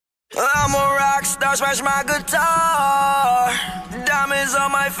rock star, smash my guitar. Diamonds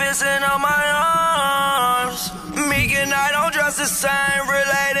on my fists and on my arms. Meek and I don't dress the same,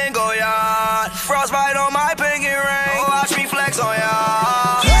 relate and go yard. Frostbite on my pinky ring, watch me flex on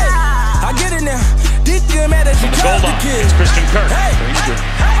y'all. Yeah, I get it now. This good man that you call the kid. It's Christian Kirk. Hey,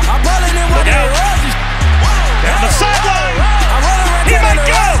 I'm balling in one of the down the sideline. He might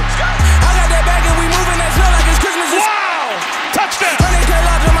go. I got that bag and we moving that smell like it's Christmas. Wow! Touchdown.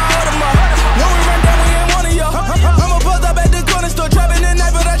 When we run down, we ain't one of y'all. I'ma post up at the corner store, trapping the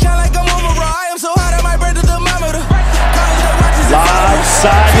night, but I shine like I'm over raw. I am so hot, I might break the thermometer. Live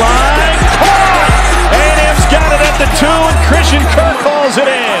sideline. A&M's got it at the 2, and Christian Kirk calls it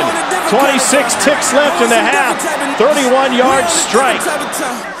in. 26 ticks left in the half. 31-yard strike.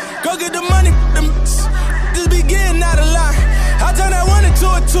 Go get the money. Just be getting out of line. I turn that 1 into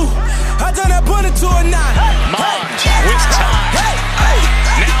a 2. I turn that point into a 9. Mons with time.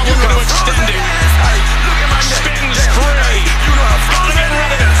 Now looking to extend it. Spins free. On and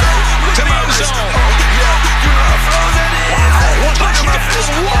running to the end zone. Wow,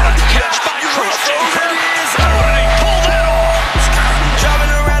 what a catch by Christian Kirk. Oh, and he pulled that off. Driving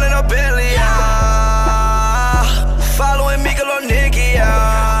around in a Bentley, following Mikalo Nicky,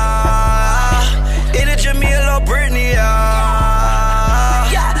 in a Jamila Britney,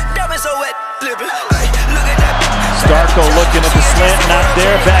 damn it so wet, lippin'. Look at that. Starco looking at the slant, not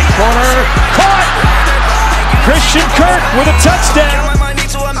there, back corner, caught! Christian Kirk with a touchdown. My money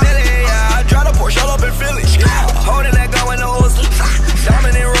to a million, I drive a Porsche all up in Philly. Holding that gun with no holster.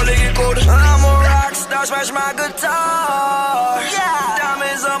 Dominant rolling it colder. I'm a rock star, smash my guitar.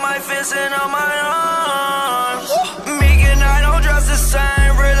 Diamonds on my fists and on my arms. Meek and I don't dress the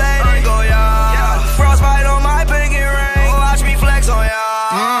same, relate and go y'all. Frostbite on my pinky ring, watch me flex on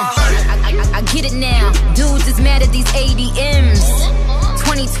y'all. I get it now. Dudes is mad at these ADMs.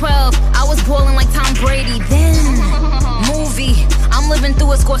 2012, I was balling like Tom Brady then. Movie, I'm living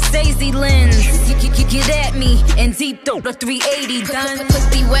through a Scorsese lens. You get at me and deep through the 380 done.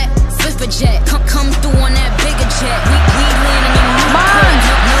 Pussy wet, Swiffer jet. Come through on that bigger jet. We landing in Mons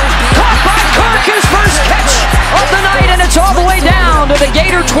caught by Kirk, his first catch of the night, and it's all the way down to the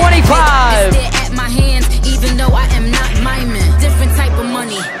Gator 25. At my hands, even though I am not miming. Different type of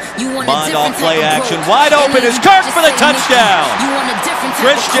money. Mind off play action, wide open is Kirk for the touchdown.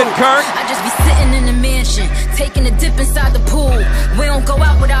 Christian Kirk. I just be sitting in the mansion, taking a dip inside the pool. We don't go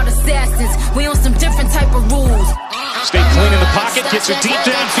out without assassins. We on some different type of rules. Stay clean in the pocket, gets it deep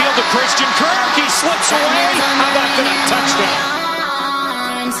downfield to Christian Kirk. He slips away. How about that touchdown?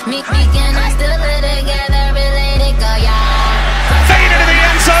 Meek and I still live together, related, go y'all. Fade into the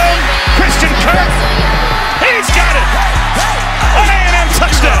end zone. Christian Kirk. He's got it. An A&M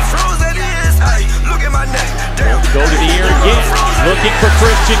touchdown. Go to the air again, looking for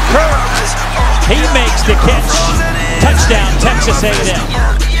Christian Kirk. He makes the catch. Touchdown, Texas A&M.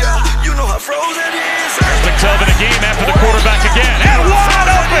 You know how frozen it is.